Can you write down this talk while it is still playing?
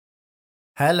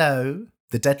Hello.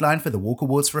 The deadline for the Walk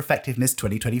Awards for Effectiveness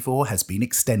 2024 has been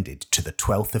extended to the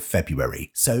 12th of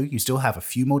February, so you still have a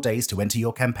few more days to enter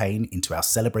your campaign into our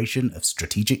celebration of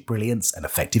strategic brilliance and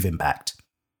effective impact.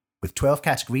 With 12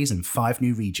 categories and 5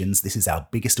 new regions, this is our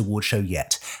biggest award show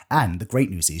yet, and the great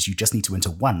news is you just need to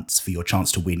enter once for your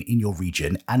chance to win in your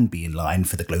region and be in line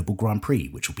for the Global Grand Prix,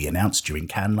 which will be announced during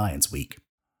Cannes Lions Week.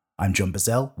 I'm John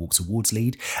Bazell, Walk's Awards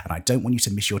lead, and I don't want you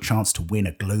to miss your chance to win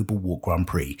a Global Walk Grand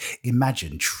Prix.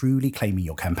 Imagine truly claiming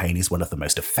your campaign is one of the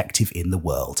most effective in the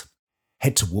world.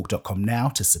 Head to walk.com now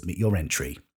to submit your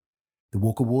entry. The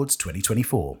Walk Awards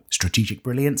 2024, Strategic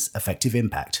Brilliance, Effective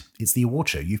Impact. It's the award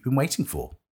show you've been waiting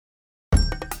for.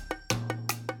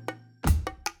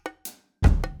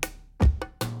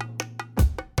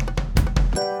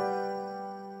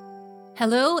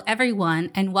 Hello,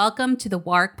 everyone, and welcome to the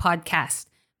WARC podcast.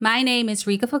 My name is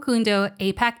Rika Facundo,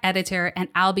 APAC editor, and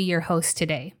I'll be your host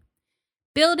today.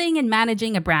 Building and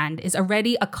managing a brand is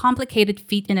already a complicated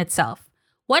feat in itself.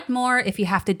 What more if you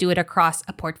have to do it across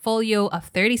a portfolio of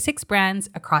 36 brands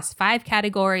across 5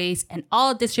 categories and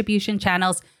all distribution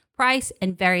channels, price,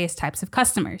 and various types of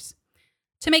customers?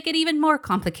 To make it even more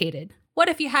complicated, what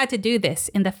if you had to do this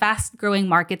in the fast-growing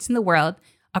markets in the world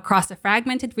across a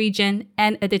fragmented region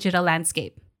and a digital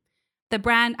landscape? The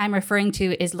brand I'm referring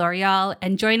to is L'Oreal,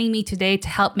 and joining me today to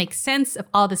help make sense of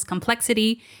all this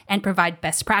complexity and provide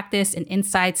best practice and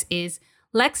insights is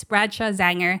Lex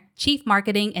Bradshaw-Zanger, Chief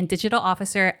Marketing and Digital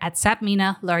Officer at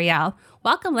Sapmina L'Oreal.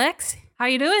 Welcome, Lex. How are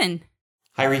you doing?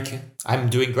 Hi, Rika. I'm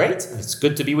doing great. It's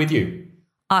good to be with you.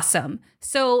 Awesome.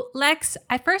 So, Lex,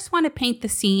 I first want to paint the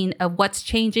scene of what's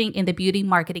changing in the beauty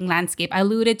marketing landscape. I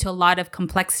alluded to a lot of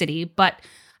complexity, but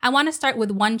I want to start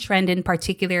with one trend in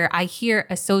particular I hear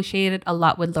associated a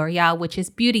lot with L'Oreal, which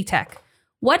is beauty tech.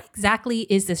 What exactly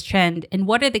is this trend, and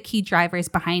what are the key drivers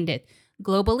behind it,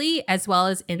 globally as well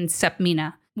as in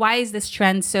Sapmina? Why is this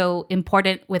trend so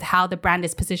important with how the brand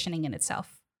is positioning in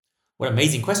itself? What an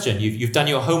amazing question. You've done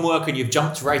your homework and you've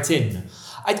jumped right in.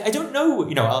 I don't know,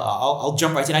 I'll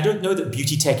jump right in. I don't know that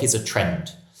beauty tech is a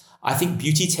trend. I think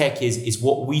beauty tech is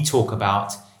what we talk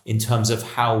about in terms of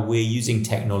how we're using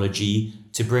technology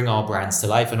to bring our brands to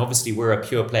life. And obviously we're a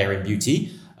pure player in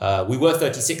beauty. We were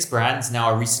 36 brands.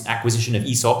 Now a recent acquisition of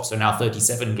Aesop, so now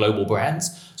 37 global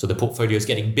brands. So the portfolio is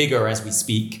getting bigger as we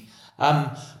speak.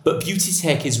 But beauty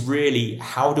tech is really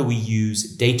how do we use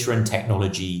data and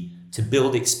technology to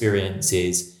build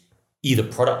experiences, either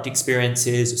product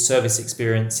experiences, service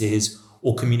experiences,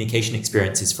 or communication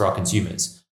experiences for our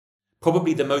consumers.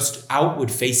 Probably the most outward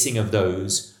facing of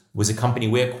those was a company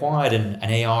we acquired,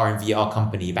 an AR and VR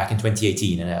company back in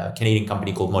 2018, a Canadian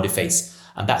company called Modiface.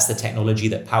 And that's the technology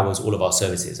that powers all of our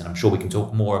services. And I'm sure we can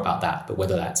talk more about that, but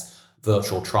whether that's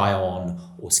virtual try-on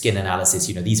or skin analysis,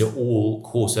 these are all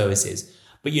core services.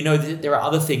 But there are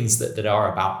other things that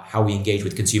are about how we engage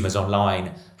with consumers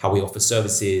online, how we offer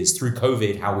services through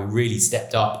COVID, how we really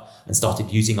stepped up and started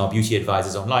using our beauty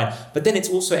advisors online. But then it's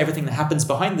also everything that happens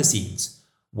behind the scenes,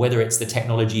 whether it's the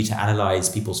technology to analyze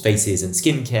people's faces and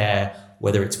skincare,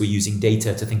 whether it's we're using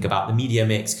data to think about the media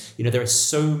mix. There are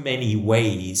so many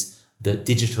ways that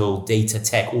digital, data,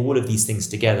 tech, all of these things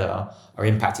together are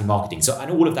impacting marketing.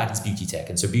 And all of that is beauty tech.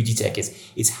 And so beauty tech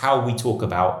is how we talk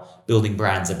about building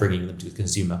brands and bringing them to the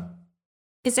consumer.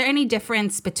 Is there any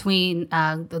difference between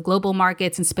the global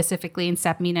markets and specifically in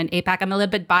Sapmina and APAC? I'm a little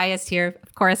bit biased here.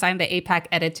 Of course, I'm the APAC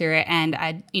editor, and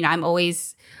I'm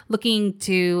always looking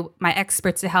to my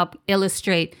experts to help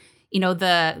illustrate,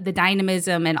 the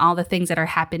dynamism and all the things that are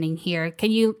happening here.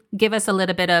 Can you give us a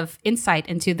little bit of insight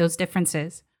into those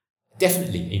differences?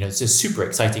 Definitely. It's a super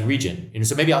exciting region.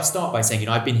 So maybe I'll start by saying,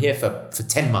 I've been here for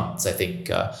 10 months, I think.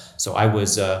 So I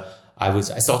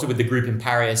started with the group in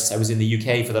Paris. I was in the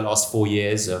UK for the last 4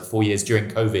 years, 4 years during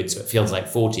COVID, so it feels like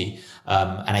 40.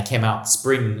 And I came out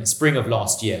spring of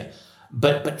last year.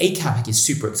 But APAC is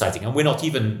super exciting. And we're not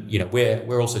even,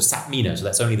 we're also Sapmina, so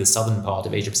that's only the southern part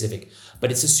of Asia Pacific.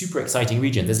 But it's a super exciting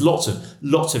region. There's lots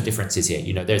of differences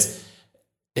here.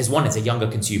 There's one, it's a younger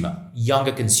consumer.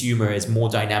 Younger consumer is more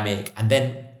dynamic, and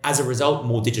then as a result,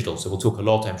 more digital. So we'll talk a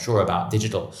lot, I'm sure, about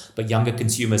digital. But younger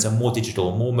consumers are more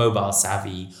digital, more mobile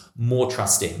savvy, more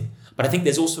trusting. But I think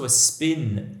there's also a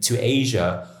spin to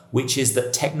Asia, which is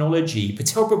that technology,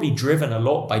 probably driven a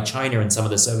lot by China and some of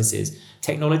the services,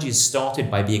 technology is started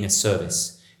by being a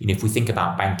service. If we think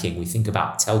about banking, we think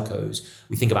about telcos,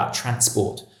 we think about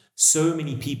transport. So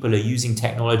many people are using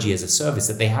technology as a service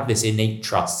that they have this innate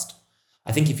trust.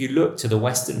 I think if you look to the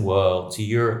Western world, to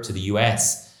Europe, to the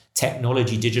US,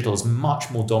 technology, digital is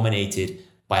much more dominated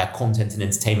by a content and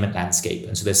entertainment landscape.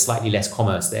 And so there's slightly less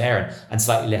commerce there and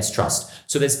slightly less trust.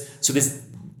 So there's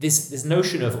this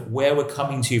notion of where we're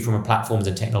coming to from a platforms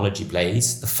and technology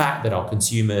place, the fact that our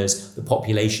consumers, the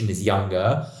population is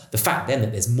younger, the fact then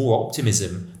that there's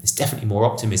definitely more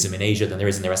optimism in Asia than there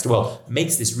is in the rest of the world,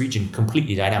 makes this region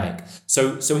completely dynamic.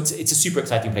 So it's a super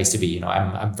exciting place to be.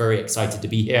 I'm very excited to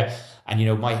be here. And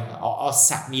our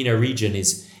SAPMENA region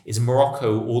is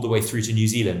Morocco all the way through to New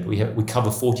Zealand. We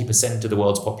cover 40% of the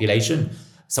world's population,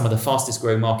 some of the fastest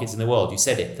growing markets in the world. You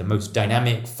said it, the most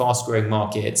dynamic, fast growing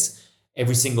markets.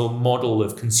 Every single model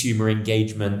of consumer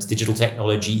engagement, digital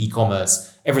technology,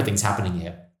 e-commerce, everything's happening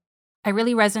here. I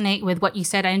really resonate with what you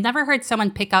said. I never heard someone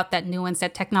pick out that nuance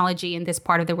that technology in this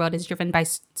part of the world is driven by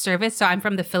service. So I'm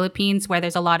from the Philippines where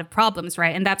there's a lot of problems,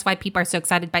 right? And that's why people are so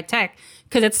excited by tech,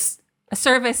 because it's a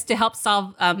service to help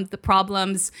solve the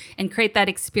problems and create that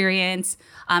experience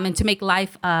and to make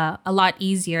life a lot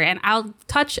easier. And I'll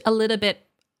touch a little bit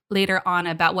later on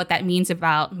about what that means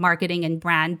about marketing and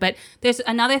brand. But there's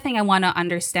another thing I want to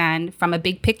understand from a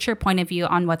big picture point of view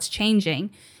on what's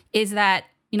changing is that,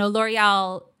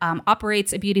 L'Oreal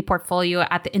operates a beauty portfolio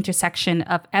at the intersection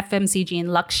of FMCG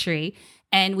and luxury.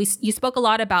 And you spoke a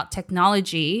lot about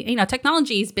technology.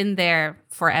 Technology has been there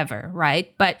forever,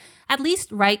 right? But at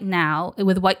least right now,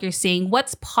 with what you're seeing,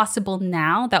 what's possible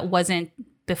now that wasn't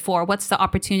before? What's the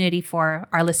opportunity for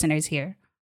our listeners here?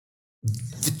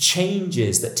 The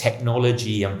changes that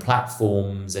technology and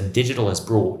platforms and digital has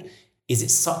brought is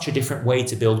it's such a different way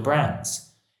to build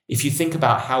brands. If you think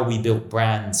about how we built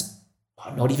brands,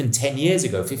 not even 10 years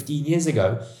ago, 15 years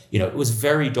ago, it was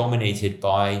very dominated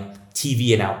by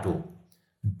TV and outdoor.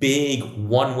 Big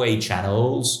one-way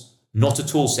channels, not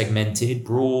at all segmented,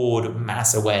 broad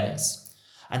mass awareness.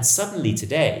 And suddenly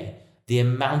today, the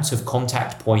amount of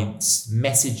contact points,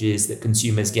 messages that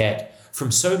consumers get from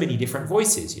so many different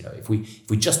voices. If we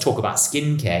just talk about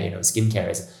skincare, skincare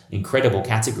is an incredible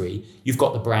category. You've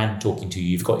got the brand talking to you.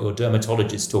 You've got your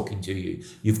dermatologist talking to you.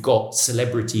 You've got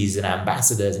celebrities and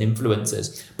ambassadors and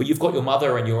influencers, but you've got your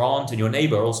mother and your aunt and your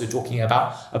neighbor also talking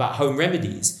about home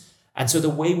remedies. And so the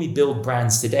way we build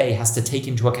brands today has to take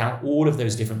into account all of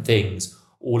those different things,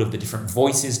 all of the different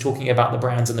voices talking about the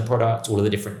brands and the products, all of the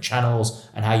different channels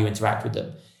and how you interact with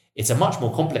them. It's a much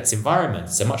more complex environment.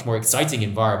 It's a much more exciting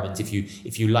environment if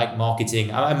you like marketing.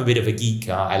 I'm a bit of a geek.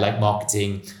 I like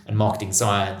marketing and marketing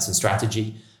science and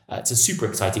strategy. It's a super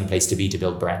exciting place to be to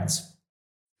build brands.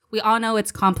 We all know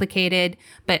it's complicated,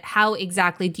 but how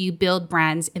exactly do you build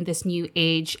brands in this new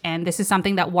age? And this is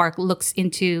something that WARC looks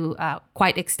into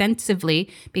quite extensively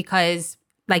because,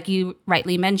 like you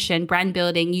rightly mentioned, brand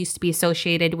building used to be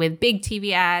associated with big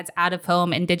TV ads, out of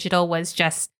home, and digital was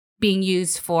just being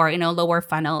used for, lower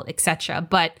funnel, etc.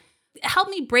 But help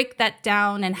me break that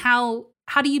down and how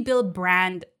do you build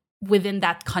brand within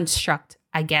that construct,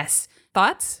 I guess?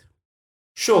 Thoughts?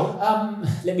 Sure.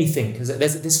 Let me think, because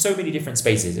there's so many different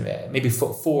spaces, maybe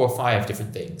 4 or 5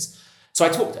 different things. So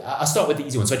I'll start with the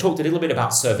easy one. So I talked a little bit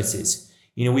about services.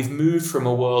 We've moved from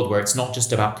a world where it's not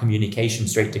just about communication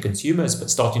straight to consumers,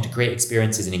 but starting to create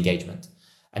experiences and engagement.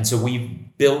 And so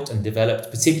we've built and developed,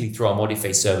 particularly through our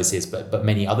Modiface services, but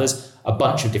many others, a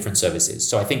bunch of different services.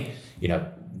 So I think,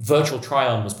 virtual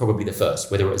try-on was probably the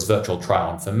first, whether it was virtual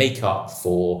try-on for makeup,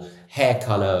 for hair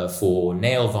color, for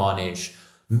nail varnish,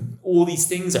 all these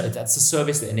things. That's a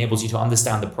service that enables you to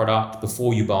understand the product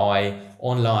before you buy,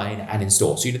 online and in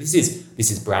store. So this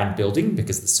is brand building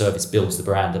because the service builds the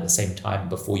brand at the same time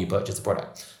before you purchase the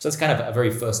product. So that's kind of a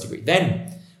very first degree.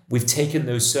 Then we've taken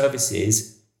those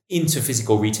services into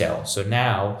physical retail. So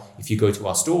now, if you go to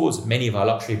our stores, many of our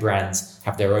luxury brands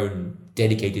have their own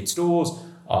dedicated stores.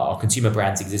 Our consumer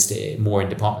brands exist more in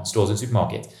department stores and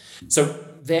supermarkets. So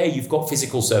there you've got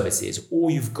physical services,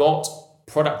 or you've got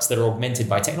products that are augmented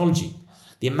by technology.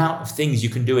 The amount of things you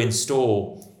can do in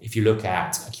store, if you look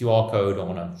at a QR code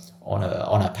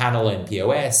on a panel in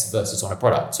POS versus on a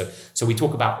product. So we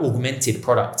talk about augmented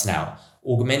products now.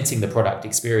 Augmenting the product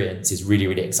experience is really,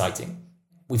 really exciting.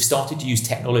 We've started to use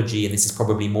technology, and this is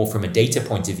probably more from a data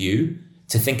point of view,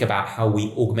 to think about how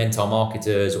we augment our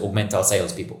marketers, augment our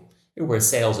salespeople. We're a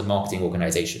sales and marketing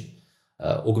organization.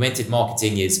 Augmented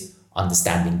marketing is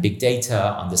understanding big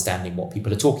data, understanding what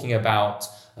people are talking about,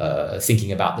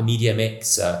 thinking about the media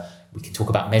mix. We can talk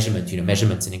about measurement.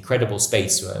 Measurement's an incredible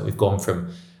space. We've gone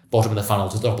from bottom of the funnel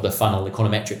to top of the funnel.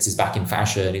 Econometrics is back in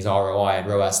fashion. Is ROI and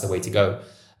ROAS the way to go?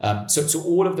 So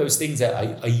all of those things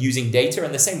are using data,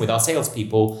 and the same with our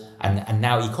salespeople and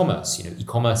now e-commerce.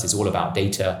 E-commerce is all about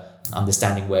data,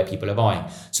 understanding where people are buying.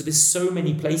 So there's so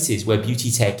many places where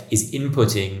beauty tech is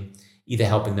inputting, either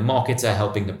helping the marketer,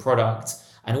 helping the product,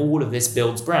 and all of this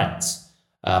builds brands.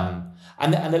 And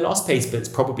the last place, but it's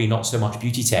probably not so much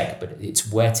beauty tech, but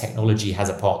it's where technology has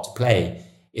a part to play,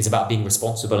 is about being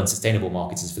responsible and sustainable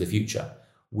marketers for the future.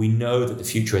 We know that the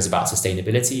future is about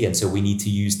sustainability, and so we need to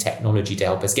use technology to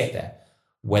help us get there,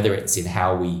 whether it's in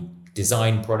how we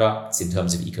design products, in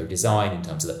terms of eco-design, in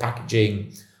terms of the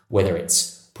packaging, whether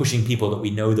it's pushing people that we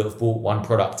know that have bought one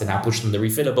product and now push them the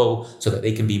refillable so that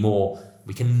they can be more,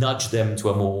 we can nudge them to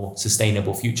a more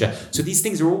sustainable future. So these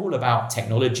things are all about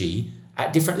technology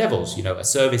at different levels. A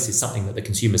service is something that the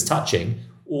consumer's touching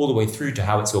all the way through to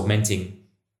how it's augmenting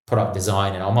product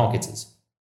design and our marketers.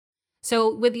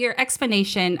 So with your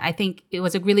explanation, I think it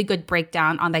was a really good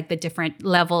breakdown on like the different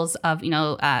levels of,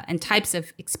 and types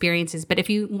of experiences. But if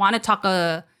you want to talk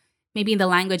maybe in the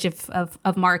language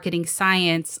of marketing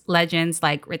science, legends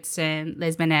like Ritson,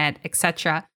 Liz Bonet,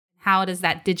 etc., how does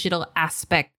that digital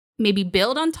aspect maybe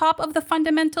build on top of the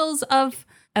fundamentals of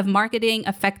marketing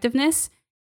effectiveness?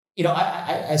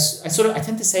 I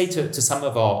tend to say to some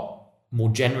of our more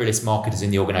generalist marketers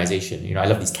in the organization, I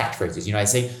love these catchphrases. I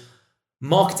say,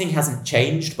 marketing hasn't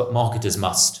changed, but marketers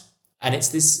must. And it's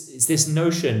this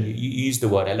notion, you use the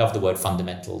word, I love the word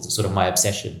fundamentals, it's sort of my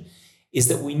obsession, is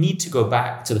that we need to go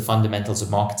back to the fundamentals of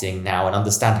marketing now and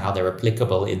understand how they're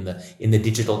applicable in the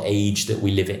digital age that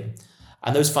we live in.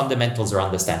 And those fundamentals are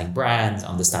understanding brands,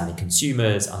 understanding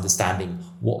consumers, understanding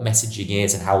what messaging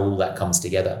is and how all that comes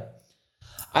together.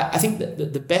 I think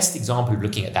that the best example of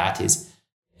looking at that is,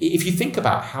 if you think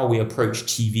about how we approached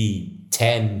TV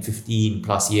 10, 15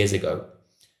 plus years ago,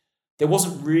 there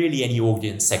wasn't really any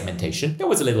audience segmentation. There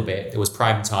was a little bit. There was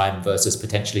prime time versus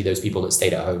potentially those people that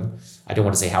stayed at home. I don't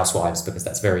want to say housewives because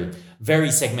that's very, very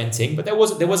segmenting. But there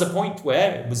was a point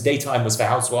where it was daytime was for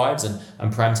housewives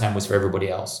and prime time was for everybody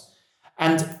else.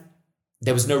 And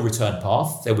there was no return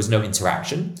path. There was no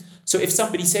interaction. So if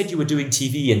somebody said you were doing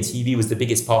TV and TV was the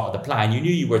biggest part of the plan, you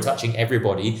knew you were touching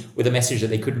everybody with a message that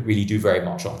they couldn't really do very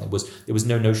much on. There was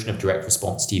no notion of direct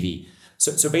response TV.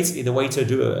 So basically the way to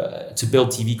build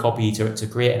TV copy, to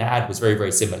create an ad was very,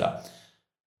 very similar.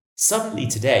 Suddenly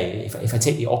today, if I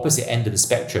take the opposite end of the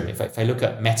spectrum, if I look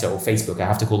at Meta or Facebook, I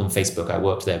have to call them Facebook. I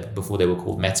worked there before they were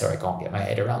called Meta. I can't get my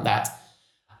head around that.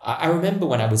 I remember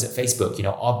when I was at Facebook,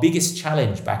 our biggest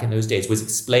challenge back in those days was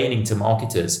explaining to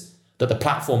marketers that the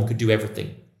platform could do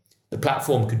everything. The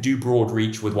platform could do broad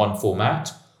reach with one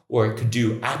format, or it could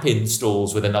do app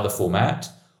installs with another format,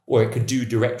 or it could do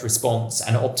direct response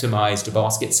and optimize to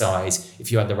basket size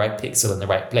if you had the right pixel in the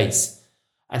right place.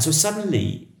 And so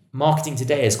suddenly, marketing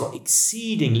today has got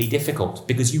exceedingly difficult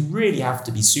because you really have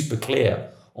to be super clear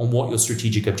on what your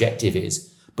strategic objective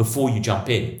is before you jump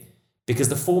in. Because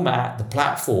the format, the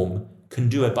platform can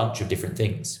do a bunch of different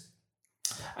things.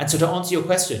 And so to answer your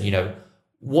question,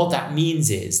 what that means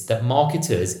is that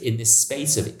marketers in this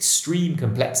space of extreme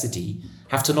complexity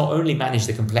have to not only manage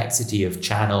the complexity of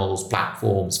channels,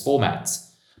 platforms, formats,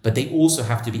 but they also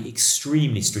have to be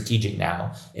extremely strategic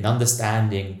now in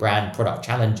understanding brand product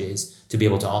challenges to be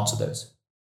able to answer those.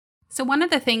 So one of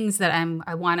the things that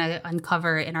I want to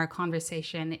uncover in our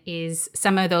conversation is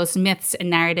some of those myths and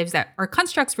narratives that are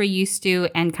constructs we're used to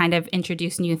and kind of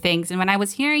introduce new things. And when I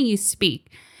was hearing you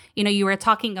speak, you were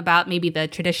talking about maybe the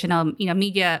traditional,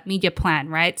 media plan,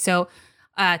 right? So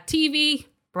TV,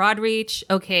 broad reach,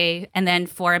 okay. And then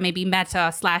for maybe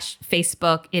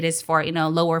Meta/Facebook, it is for,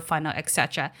 lower funnel,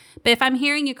 etc. But if I'm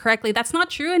hearing you correctly, that's not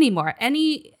true anymore.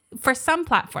 For some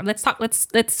platform,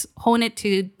 let's hone it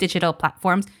to digital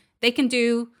platforms. They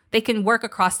can work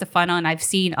across the funnel. And I've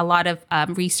seen a lot of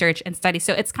research and studies.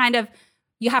 So it's kind of,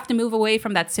 you have to move away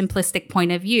from that simplistic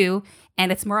point of view.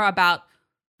 And it's more about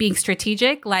being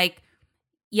strategic, like,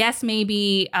 yes,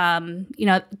 maybe,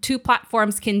 two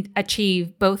platforms can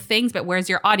achieve both things, but where's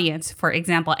your audience, for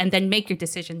example, and then make your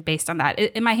decision based on that.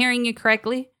 Am I hearing you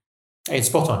correctly? It's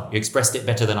spot on. You expressed it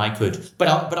better than I could. But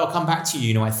I'll come back to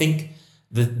you. I think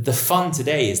the fun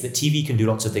today is that TV can do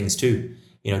lots of things too.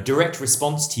 Direct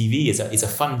response TV is a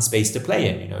fun space to play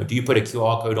in. Do you put a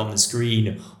QR code on the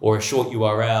screen or a short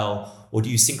URL, or do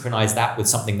you synchronize that with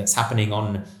something that's happening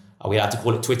on, are we allowed to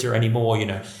call it Twitter anymore?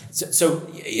 So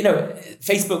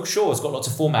Facebook sure has got lots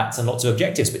of formats and lots of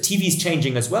objectives, but TV is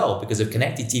changing as well because of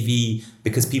connected TV,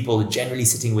 because people are generally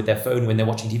sitting with their phone when they're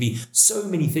watching TV. So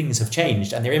many things have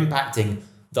changed and they're impacting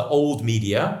the old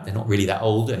media. They're not really that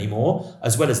old anymore,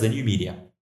 as well as the new media.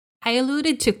 I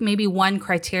alluded to maybe one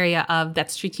criteria of that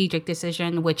strategic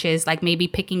decision, which is like maybe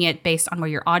picking it based on where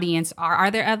your audience are. Are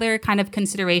there other kind of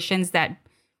considerations that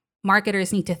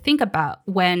marketers need to think about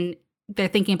when they're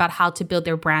thinking about how to build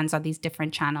their brands on these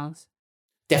different channels?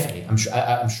 Definitely.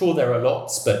 I'm sure there are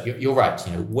lots, but you're right.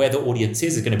 Where the audience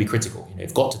is going to be critical.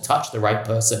 You've got to touch the right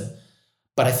person.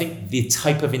 But I think the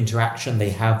type of interaction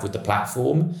they have with the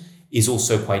platform is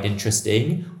also quite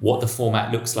interesting. What the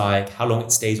format looks like, how long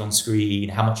it stays on screen,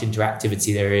 how much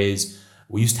interactivity there is.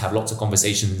 We used to have lots of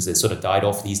conversations that sort of died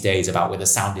off these days about whether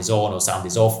sound is on or sound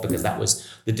is off, because that was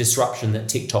the disruption that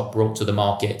TikTok brought to the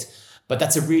market. But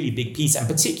that's a really big piece. And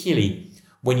particularly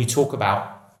when you talk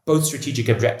about both strategic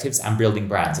objectives and building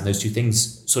brands, and those two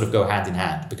things sort of go hand in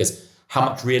hand, because how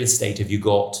much real estate have you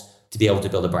got to be able to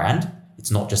build a brand?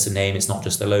 It's not just a name, it's not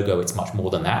just a logo, it's much more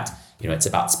than that. It's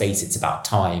about space, it's about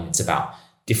time, it's about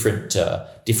different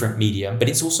medium, but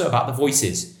it's also about the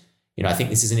voices. I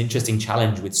think this is an interesting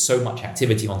challenge with so much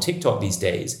activity on TikTok these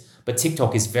days, but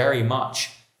TikTok is very much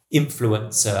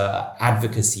influencer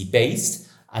advocacy based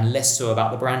and less so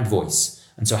about the brand voice.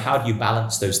 And so how do you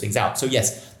balance those things out? So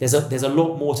yes, there's a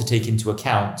lot more to take into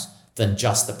account than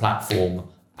just the platform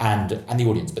and the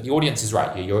audience. But the audience is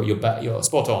right. You're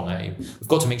spot on. We've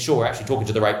got to make sure we're actually talking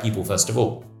to the right people first of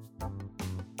all.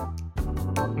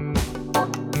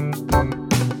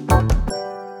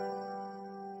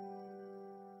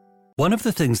 One of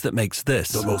the things that makes this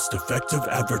the most effective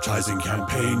advertising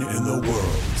campaign in the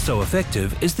world so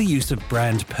effective is the use of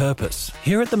brand purpose.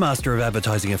 Here at the Master of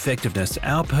Advertising Effectiveness,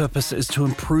 our purpose is to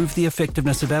improve the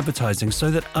effectiveness of advertising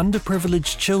so that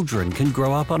underprivileged children can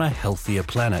grow up on a healthier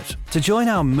planet. To join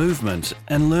our movement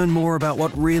and learn more about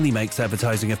what really makes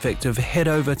advertising effective, head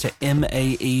over to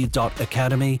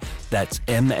mae.academy. That's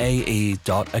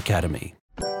mae.academy.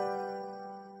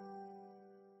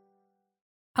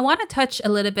 I want to touch a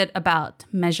little bit about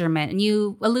measurement, and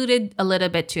you alluded a little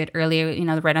bit to it earlier,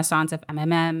 the renaissance of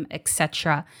MMM,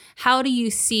 etc. How do you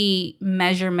see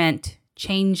measurement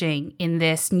changing in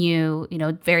this new,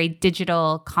 very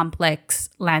digital, complex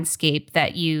landscape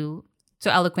that you so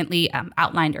eloquently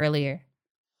outlined earlier?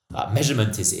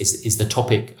 Measurement is the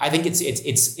topic. I think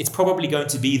it's probably going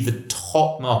to be the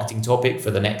top marketing topic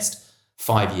for the next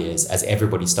 5 years as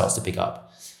everybody starts to pick up.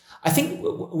 I think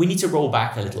we need to roll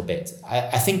back a little bit.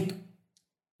 I think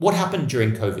what happened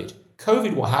during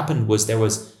COVID? What happened was there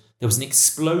was an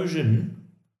explosion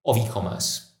of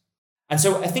e-commerce. And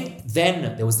so I think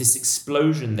then there was this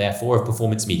explosion, therefore, of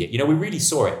performance media. We really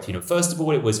saw it. First of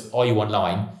all, it was, are you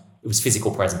online? It was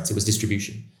physical presence. It was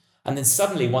distribution. And then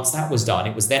suddenly, once that was done,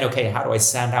 it was then, okay, how do I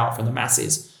stand out from the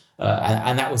masses?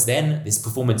 And that was then this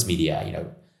performance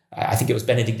media, I think it was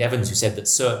Benedict Evans who said that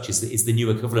search is the new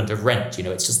equivalent of rent.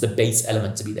 It's just the base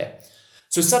element to be there.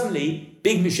 So suddenly,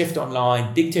 big shift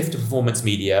online, big shift to performance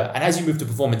media. And as you move to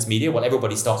performance media, well,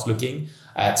 everybody starts looking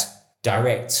at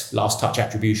direct, last touch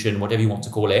attribution, whatever you want to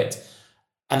call it.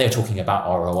 And they're talking about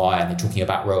ROI and they're talking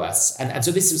about ROAS. And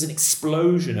so this was an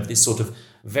explosion of this sort of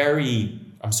very,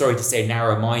 I'm sorry to say,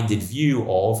 narrow-minded view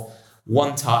of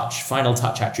one touch, final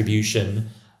touch attribution,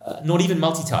 not even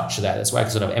multi-touch. That's why I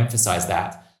sort of emphasize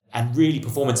that. And really,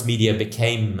 performance media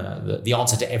became the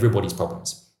answer to everybody's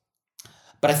problems.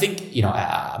 But I think,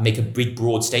 I make a big,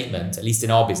 broad statement, at least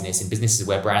in our business, in businesses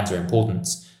where brands are important,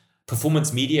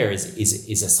 performance media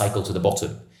is a cycle to the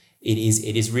bottom. It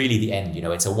is really the end.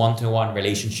 It's a one-to-one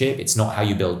relationship. It's not how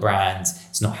you build brands.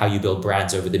 It's not how you build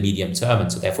brands over the medium term.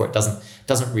 And so therefore, it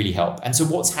doesn't really help. And so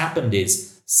what's happened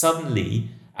is suddenly,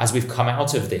 as we've come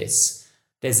out of this,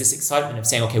 there's this excitement of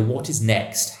saying, okay, what is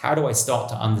next? How do I start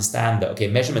to understand that, okay,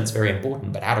 measurement's very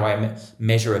important, but how do I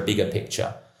measure a bigger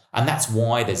picture? And that's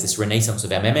why there's this renaissance of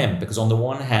MMM, because on the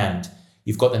one hand,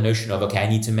 you've got the notion of, okay, I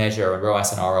need to measure, and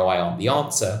ROAS and ROI aren't the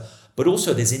answer, but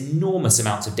also there's enormous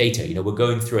amounts of data. We're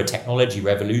going through a technology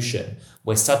revolution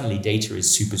where suddenly data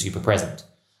is super, super present.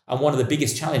 And one of the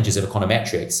biggest challenges of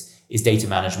econometrics is data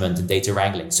management and data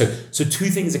wrangling. So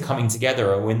two things are coming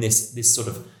together, and when this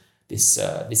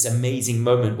amazing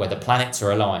moment where the planets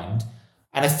are aligned.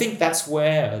 And I think that's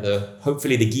where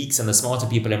hopefully the geeks and the smarter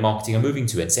people in marketing are moving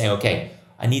to it, saying, okay,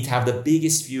 I need to have the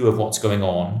biggest view of what's going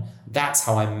on. That's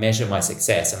how I measure my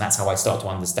success. And that's how I start to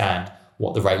understand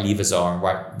what the right levers are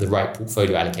and the right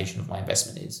portfolio allocation of my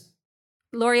investment is.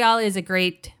 L'Oreal is a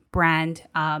great brand.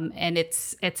 And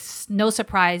it's no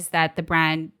surprise that the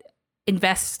brand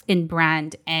invest in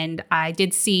brand. And I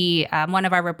did see one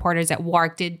of our reporters at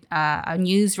WARC did a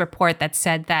news report that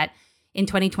said that in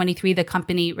 2023, the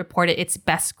company reported its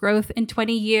best growth in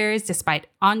 20 years, despite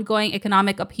ongoing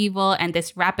economic upheaval and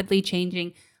this rapidly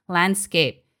changing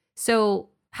landscape. So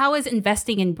how has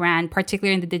investing in brand,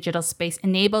 particularly in the digital space,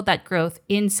 enabled that growth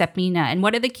in Sepmina? And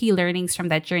what are the key learnings from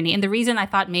that journey? And the reason I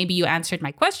thought maybe you answered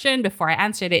my question before I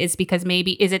answered it is because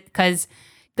because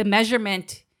the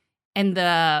measurement and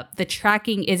the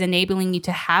tracking is enabling you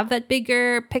to have that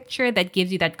bigger picture that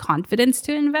gives you that confidence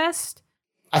to invest?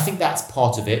 I think that's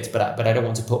part of it, but I don't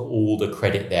want to put all the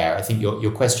credit there. I think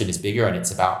your question is bigger, and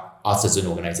it's about us as an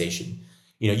organization.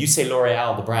 You say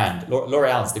L'Oreal, the brand.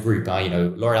 L'Oreal is the group.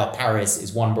 L'Oreal Paris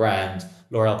is one brand.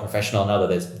 L'Oreal Professional, another.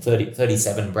 There's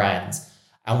 37 brands.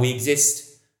 And we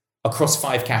exist across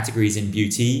 5 categories in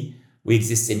beauty. We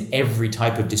exist in every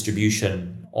type of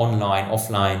distribution, online,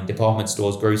 offline, department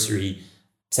stores, grocery,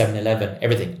 7-Eleven,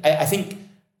 everything. I think,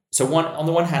 so on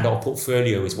the one hand, our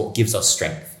portfolio is what gives us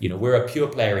strength. We're a pure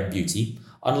player in beauty.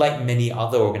 Unlike many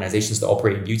other organizations that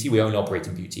operate in beauty, we only operate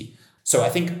in beauty. So I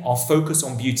think our focus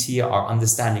on beauty, our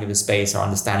understanding of the space, our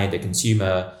understanding of the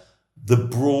consumer, the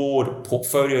broad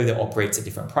portfolio that operates at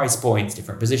different price points,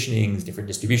 different positionings, different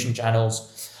distribution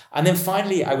channels. And then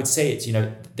finally, I would say it's,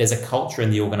 there's a culture in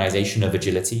the organization of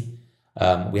agility.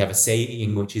 We have a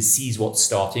saying which is seize what's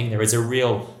starting. There is a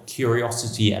real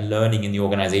curiosity and learning in the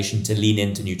organization to lean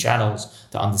into new channels,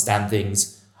 to understand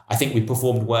things. I think we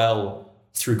performed well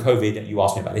through COVID. You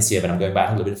asked me about this year, but I'm going back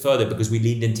a little bit further because we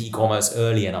leaned into e-commerce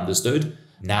early and understood.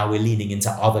 Now we're leaning into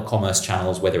other commerce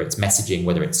channels, whether it's messaging,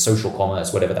 whether it's social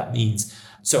commerce, whatever that means.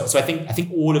 So I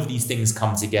think all of these things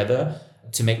come together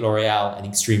to make L'Oreal an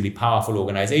extremely powerful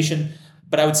organization.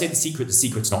 But I would say the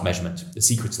secret's not measurement. The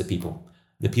secret's the people.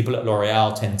 The people at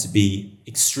L'Oreal tend to be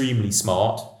extremely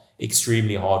smart,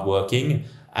 extremely hardworking,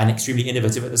 and extremely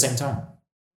innovative at the same time.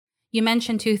 You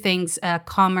mentioned 2 things,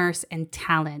 commerce and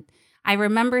talent. I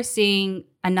remember seeing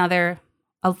a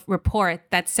report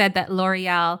that said that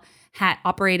L'Oreal had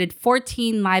operated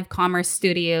 14 live commerce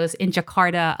studios in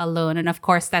Jakarta alone. And of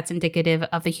course, that's indicative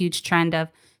of the huge trend of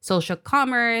social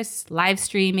commerce, live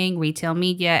streaming, retail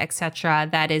media, etc.,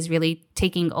 that is really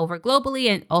taking over globally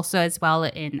and also as well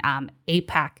in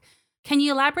APAC. Can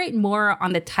you elaborate more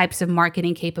on the types of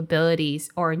marketing capabilities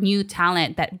or new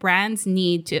talent that brands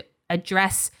need to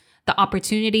address the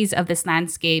opportunities of this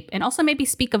landscape, and also maybe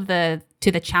speak to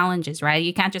the challenges, right?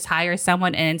 You can't just hire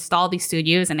someone and install these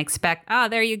studios and expect,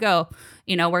 there you go.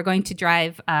 We're going to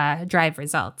drive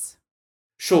results.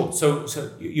 Sure. So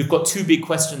you've got 2 big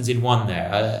questions in one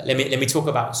there. Let me talk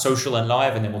about social and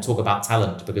live, and then we'll talk about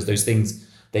talent, because those things,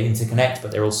 they interconnect,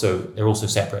 but they're also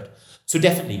separate. So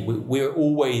definitely, we're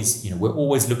always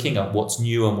looking at what's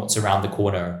new and what's around the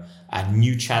corner, and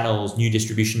new channels, new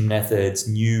distribution methods,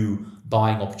 new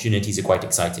buying opportunities are quite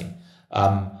exciting.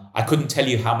 I couldn't tell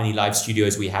you how many live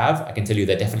studios we have. I can tell you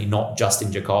they're definitely not just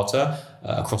in Jakarta.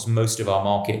 Across most of our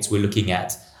markets, we're looking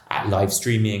at live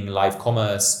streaming, live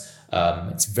commerce.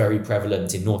 It's very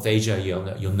prevalent in North Asia.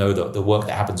 You'll know that the work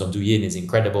that happens on Douyin is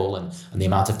incredible, and the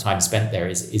amount of time spent there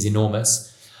is enormous.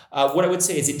 What I would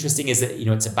say is interesting is that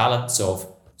it's a balance of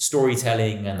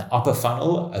storytelling and upper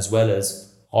funnel as well as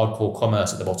hardcore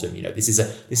commerce at the bottom. This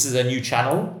is a new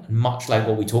channel, and much like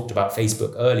what we talked about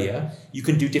Facebook earlier, you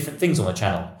can do different things on the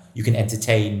channel. You can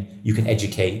entertain, you can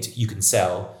educate, you can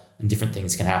sell, and different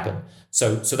things can happen.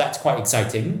 So that's quite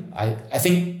exciting. I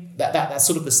think that's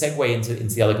sort of the segue into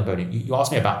the other component. You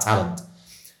asked me about talent.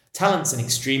 Talent's an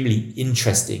extremely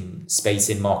interesting space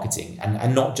in marketing,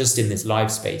 and not just in this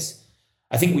live space.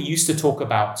 I think we used to talk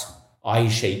about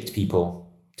I-shaped people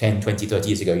 10, 20, 30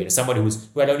 years ago, someone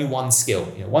who had only one skill,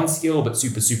 but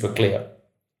super, super clear.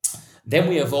 Then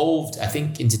we evolved, I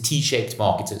think, into T-shaped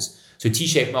marketers. So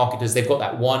T-shaped marketers, they've got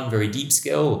that one very deep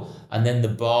skill, and then the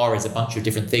bar is a bunch of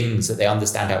different things that they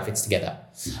understand how it fits together.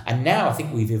 And now I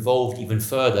think we've evolved even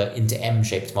further into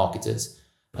M-shaped marketers.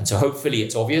 And so hopefully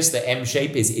it's obvious that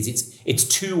M-shape is it's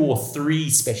 2 or 3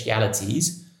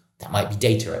 specialities. That might be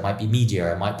data, it might be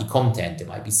media, it might be content, it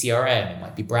might be CRM, it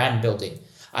might be brand building,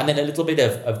 and then a little bit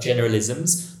of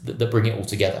generalisms that bring it all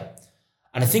together.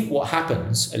 And I think what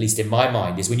happens, at least in my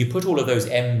mind, is when you put all of those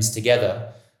M's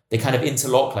together, they kind of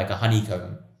interlock like a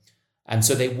honeycomb. And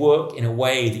so they work in a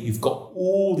way that you've got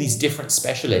all these different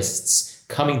specialists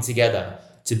coming together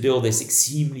to build this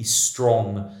extremely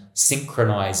strong,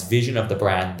 synchronized vision of the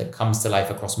brand that comes to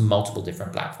life across multiple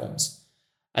different platforms.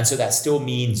 And so that still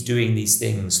means doing these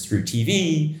things through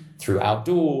TV, through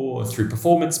outdoor, through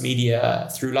performance media,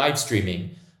 through live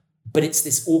streaming. But it's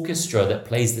this orchestra that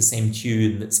plays the same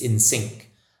tune that's in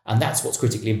sync. And that's what's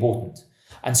critically important.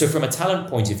 And so from a talent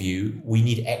point of view, we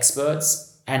need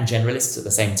experts and generalists at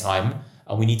the same time.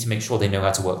 And we need to make sure they know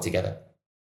how to work together.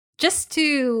 Just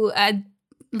to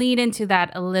lead into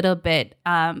that a little bit,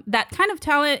 that kind of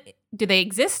talent, do they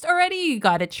exist already? You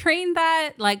got to train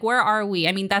that? Like, where are we?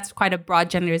 I mean, that's quite a broad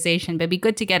generalization, but it'd be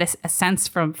good to get a sense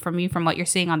from you, from what you're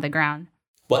seeing on the ground.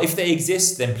 Well, if they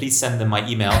exist, then please send them my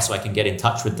email so I can get in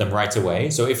touch with them right away.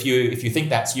 So if you think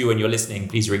that's you and you're listening,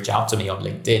 please reach out to me on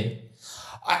LinkedIn.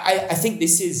 I think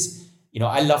this is,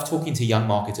 I love talking to young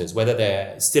marketers, whether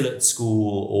they're still at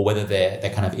school or whether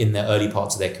they're kind of in the early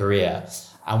parts of their career.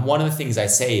 And one of the things I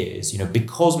say is,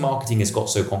 because marketing has got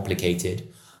so complicated,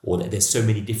 or that there's so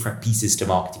many different pieces to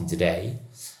marketing today,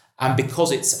 And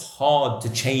because it's hard to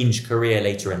change career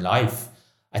later in life,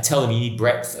 I tell them you need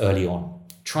breadth early on.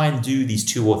 Try and do these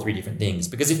 2 or 3 different things.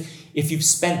 Because if you've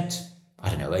spent, I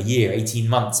don't know, a year, 18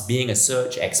 months being a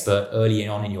search expert early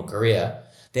on in your career,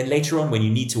 then later on when you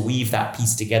need to weave that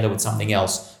piece together with something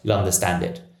else, you'll understand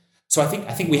it. So I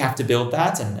think we have to build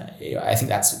that, and I think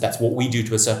that's what we do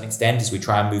to a certain extent, is we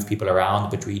try and move people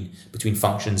around between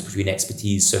functions, between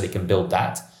expertise, so they can build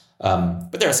that.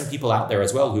 But there are some people out there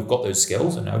as well who've got those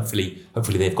skills, and hopefully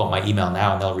they've got my email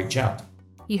now and they'll reach out.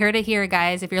 You heard it here,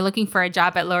 guys. If you're looking for a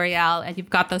job at L'Oreal and you've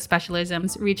got those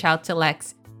specialisms, reach out to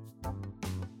Lex.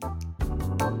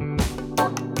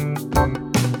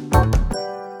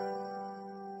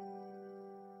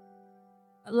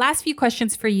 Last few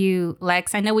questions for you,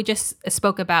 Lex. I know we just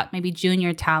spoke about maybe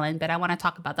junior talent, but I want to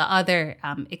talk about the other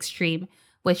extreme,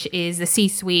 which is the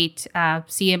C-suite,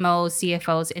 CMOs,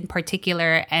 CFOs in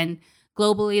particular, and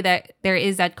globally that there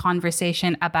is that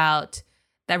conversation about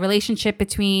the relationship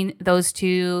between those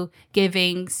two,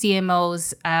 giving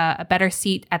CMOs a better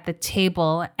seat at the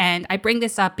table. And I bring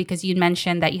this up because you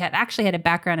mentioned that you had actually had a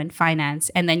background in finance,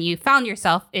 and then you found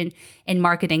yourself in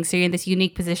marketing. So you're in this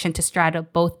unique position to straddle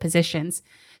both positions.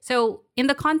 So in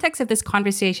the context of this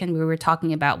conversation we were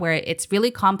talking about, where it's really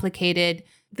complicated,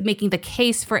 making the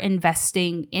case for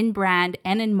investing in brand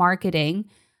and in marketing,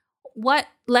 what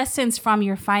lessons from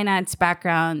your finance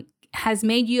background has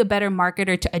made you a better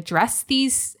marketer to address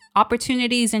these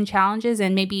opportunities and challenges,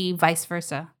 and maybe vice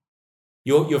versa?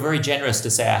 You're very generous to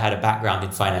say I had a background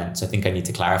in finance. I think I need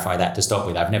to clarify that to start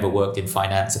with. I've never worked in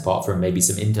finance apart from maybe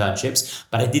some internships,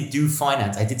 but I did do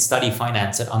finance. I did study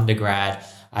finance at undergrad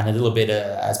and a little bit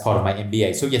as part of my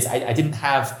MBA. So yes, I didn't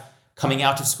have, coming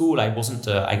out of school, I wasn't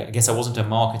a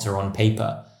marketer on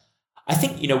paper. I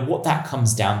think, what that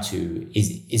comes down to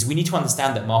is we need to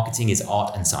understand that marketing is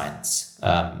art and science.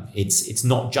 It's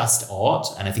not just art.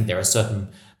 And I think there are certain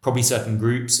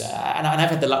groups, and I've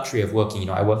had the luxury of working,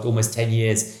 I worked almost 10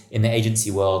 years in the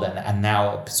agency world and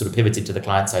now sort of pivoted to the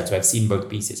client side. So I've seen both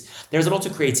pieces. There's a lot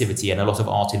of creativity and a lot of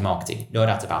art in marketing, no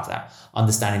doubt about that.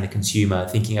 Understanding the consumer,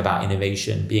 thinking about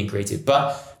innovation, being creative,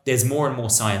 but there's more and more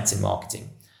science in marketing.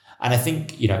 And I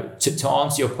think, to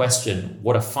answer your question,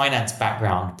 what a finance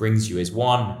background brings you is,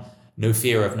 one, no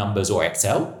fear of numbers or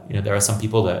Excel. There are some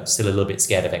people that are still a little bit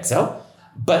scared of Excel,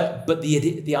 but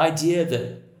the idea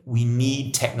that we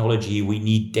need technology, we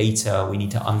need data, we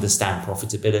need to understand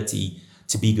profitability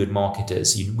to be good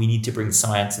marketers. We need to bring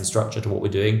science and structure to what we're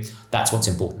doing. That's what's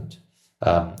important.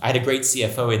 I had a great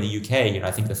CFO in the UK.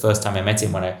 I think the first time I met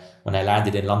him when I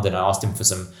landed in London, I asked him for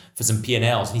some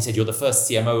P&Ls, and he said, "You're the first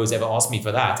CMO who's ever asked me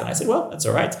for that." And I said, "Well, that's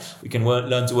all right. We can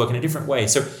learn to work in a different way."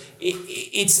 So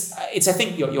it's I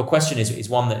think your question is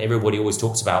one that everybody always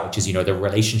talks about, which is the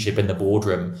relationship in the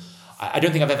boardroom. I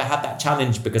don't think I've ever had that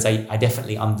challenge because I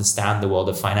definitely understand the world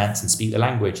of finance and speak the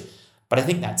language. But I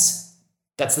think that's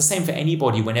the same for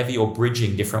anybody whenever you're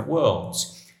bridging different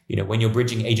worlds. When you're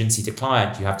bridging agency to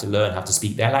client, you have to learn how to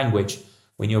speak their language.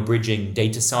 When you're bridging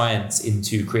data science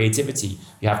into creativity,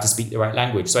 you have to speak the right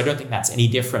language. So I don't think that's any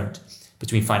different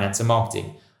between finance and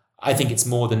marketing. I think it's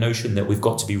more the notion that we've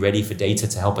got to be ready for data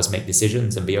to help us make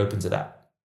decisions and be open to that.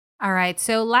 All right.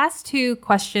 So last two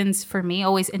questions for me,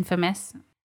 always infamous.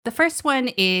 The first one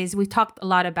is, we've talked a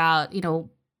lot about,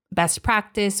 best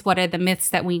practice, what are the myths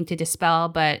that we need to dispel?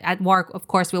 But at WARC, of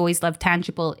course, we always love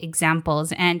tangible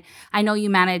examples. And I know you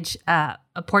manage a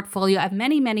portfolio of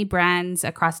many, many brands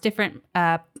across different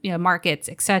markets,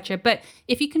 etc. But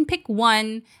if you can pick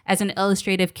one as an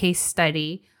illustrative case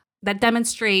study that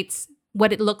demonstrates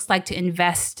what it looks like to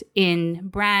invest in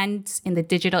brands in the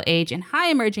digital age in high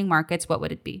emerging markets, what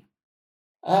would it be?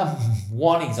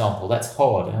 One example, that's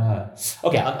hard.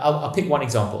 Okay, I'll pick one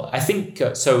example. I think,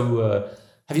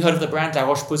 have you heard of the brand La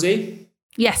Roche-Posay?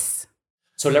 Yes.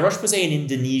 So La Roche-Posay in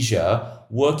Indonesia,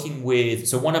 working with,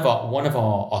 one of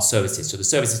our services, so the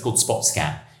service is called Spot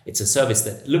Scan. It's a service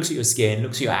that looks at your skin,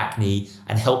 looks at your acne,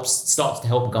 and starts to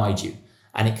help guide you.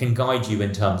 And it can guide you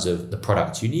in terms of the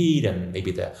products you need and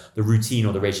maybe the routine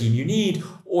or the regime you need.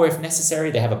 Or if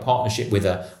necessary, they have a partnership with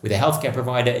a healthcare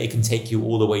provider. It can take you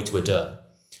all the way to a derm.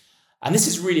 And this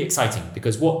is really exciting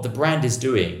because what the brand is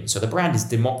doing, so the brand is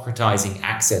democratizing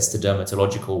access to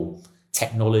dermatological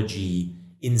technology,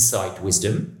 insight,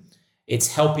 wisdom. It's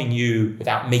helping you,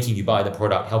 without making you buy the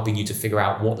product, helping you to figure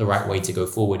out what the right way to go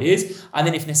forward is. And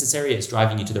then if necessary, it's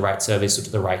driving you to the right service or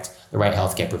to the right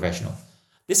healthcare professional.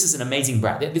 This is an amazing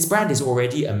brand. This brand is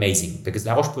already amazing because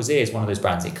La Roche-Posay is one of those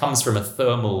brands. It comes from a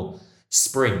thermal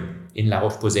spring in La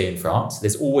Roche-Posay in France.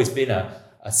 There's always been a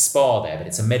spa there, but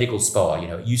it's a medical spa.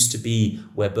 It used to be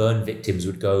where burn victims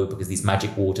would go because these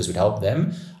magic waters would help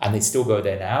them, and they still go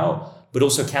there now. but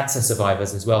also cancer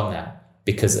survivors as well now.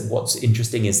 Because what's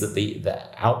interesting is that the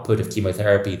output of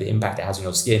chemotherapy, the impact it has on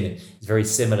your skin, is very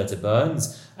similar to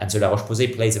burns. And so La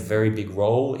Roche-Posay plays a very big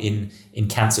role in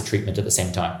cancer treatment at the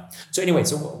same time. So anyway,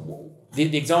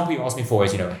 the example you asked me for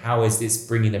is, how is this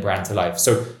bringing the brand to life?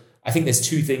 So I think there's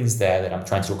two things there that I'm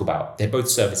trying to talk about. They're both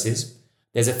services.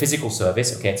 There's a physical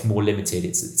service. Okay, it's more limited.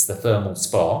 It's the thermal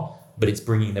spa, but it's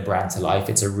bringing the brand to life.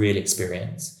 It's a real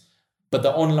experience. But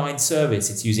the online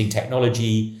service, it's using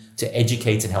technology to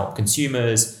educate and help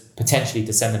consumers, potentially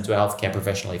to send them to a healthcare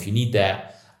professional if you need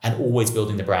that, and always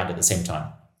building the brand at the same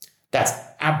time. That's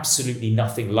absolutely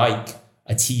nothing like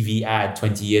a TV ad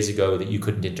 20 years ago that you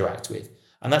couldn't interact with.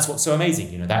 And that's what's so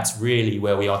amazing. That's really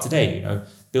where we are today.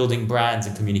 Building brands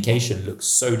and communication looks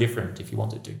so different if you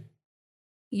wanted to.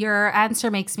 Your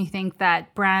answer makes me think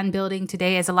that brand building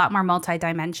today is a lot more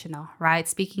multidimensional, right?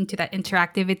 Speaking to that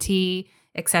interactivity,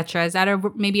 etc. Is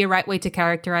that maybe a right way to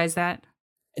characterize that?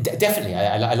 Definitely.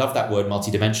 I love that word,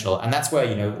 multidimensional. And that's where,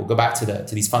 we'll go back to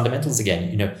these fundamentals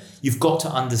again. You've got to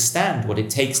understand what it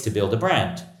takes to build a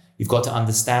brand. You've got to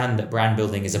understand that brand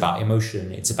building is about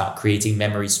emotion. It's about creating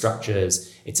memory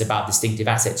structures. It's about distinctive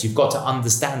assets. You've got to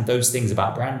understand those things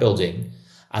about brand building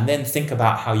and then think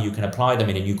about how you can apply them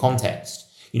in a new context.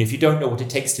 If you don't know what it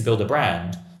takes to build a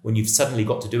brand, when you've suddenly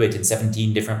got to do it in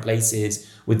 17 different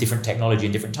places with different technology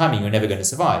and different timing, you're never going to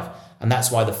survive. And that's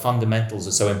why the fundamentals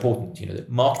are so important. That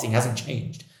marketing hasn't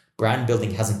changed, brand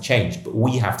building hasn't changed, but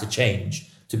we have to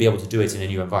change to be able to do it in a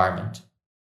new environment.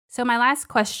 So my last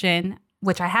question,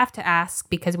 which I have to ask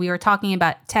because we were talking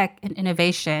about tech and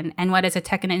innovation, and what is a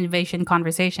tech and innovation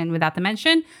conversation without the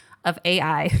mention of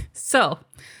AI? So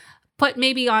put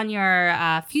maybe on your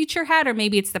future hat, or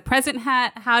maybe it's the present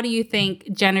hat. How do you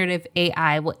think generative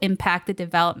AI will impact the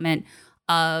development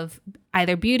of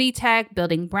either beauty tech,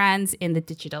 building brands in the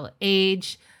digital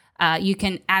age? You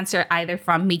can answer either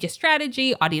from media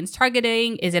strategy, audience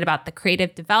targeting. Is it about the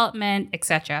creative development,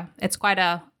 etc.? It's quite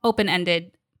a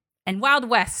open-ended and Wild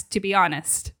West, to be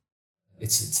honest.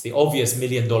 It's the obvious $1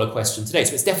 million question today.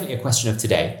 So it's definitely a question of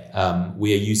today.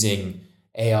 We are using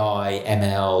AI,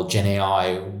 ML, Gen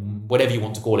AI, whatever you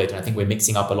want to call it. And I think we're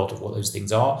mixing up a lot of what those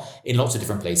things are in lots of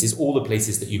different places, all the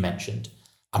places that you mentioned.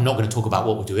 I'm not going to talk about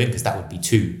what we're doing because that would be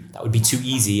too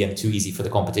easy and too easy for the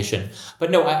competition. But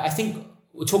no, I think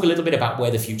we'll talk a little bit about where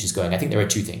the future is going. I think there are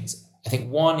two things. I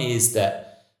think one is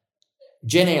that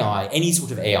Gen AI, any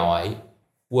sort of AI,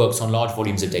 works on large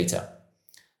volumes of data.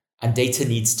 And data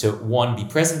needs to, one, be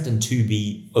present, and two,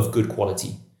 be of good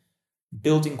quality.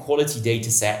 Building quality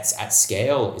data sets at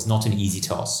scale is not an easy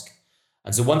task.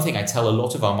 And so one thing I tell a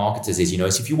lot of our marketers is,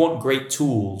 is if you want great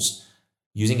tools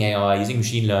using AI, using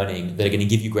machine learning that are going to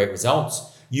give you great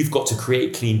results, you've got to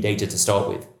create clean data to start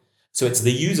with. So it's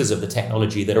the users of the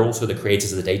technology that are also the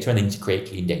creators of the data, and they need to create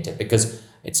clean data, because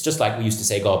it's just like we used to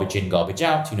say, garbage in, garbage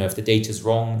out. If the data's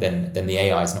wrong, then the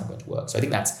AI is not going to work. So I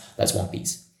think that's one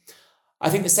piece. I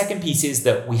think the second piece is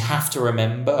that we have to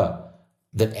remember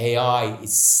that AI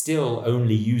is still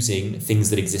only using things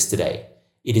that exist today.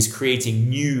 It is creating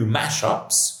new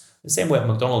mashups. The same way at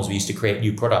McDonald's, we used to create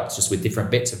new products just with different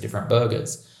bits of different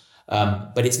burgers.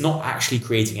 But it's not actually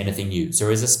creating anything new. So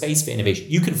there is a space for innovation.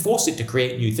 You can force it to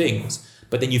create new things,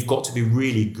 but then you've got to be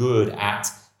really good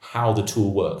at how the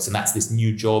tool works. And that's this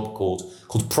new job called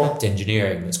prompt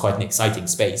engineering. That's quite an exciting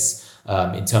space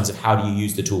in terms of how do you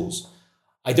use the tools.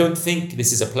 I don't think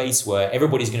this is a place where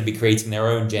everybody's going to be creating their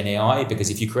own Gen AI,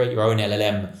 because if you create your own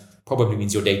LLM, probably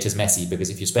means your data's messy, because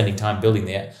if you're spending time building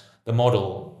the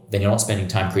model, then you're not spending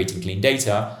time creating clean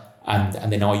data.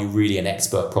 And then are you really an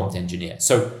expert prompt engineer?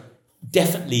 So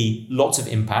definitely lots of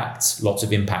impacts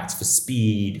for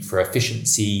speed, for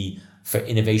efficiency, for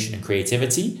innovation and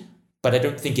creativity. But I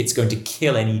don't think it's going to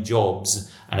kill any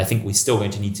jobs. And I think we're still going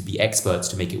to need to be experts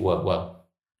to make it work well.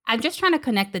 I'm just trying to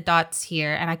connect the dots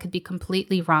here, and I could be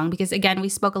completely wrong, because again, we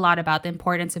spoke a lot about the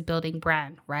importance of building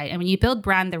brand, right? And when you build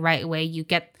brand the right way, you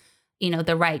get,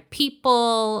 the right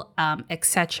people,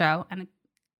 etc. And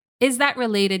is that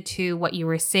related to what you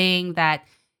were saying, that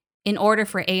in order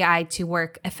for AI to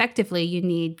work effectively, you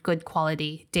need good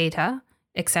quality data,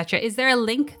 etc.? Is there a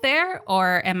link there,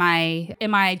 or am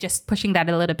I just pushing that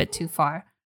a little bit too far?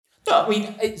 No,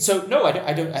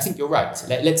 I don't. I think you're right.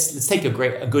 Let's take a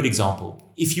good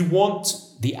example. If you want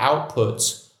the output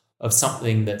of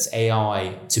something that's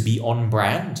AI to be on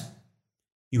brand,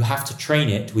 you have to train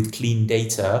it with clean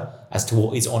data as to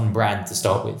what is on brand to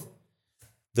start with.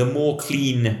 The more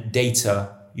clean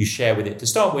data you share with it to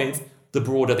start with, the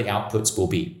broader the outputs will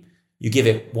be. You give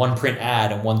it one print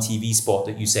ad and one TV spot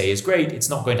that you say is great, it's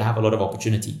not going to have a lot of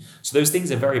opportunity. So those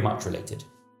things are very much related.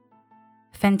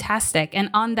 Fantastic. And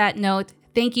on that note,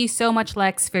 Thank you so much,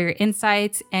 Lex, for your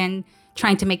insights and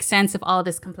trying to make sense of all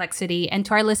this complexity. And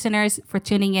to our listeners for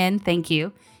tuning in, thank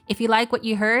you. If you like what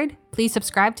you heard, please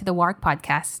subscribe to the WARC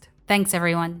podcast. Thanks,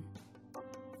 everyone.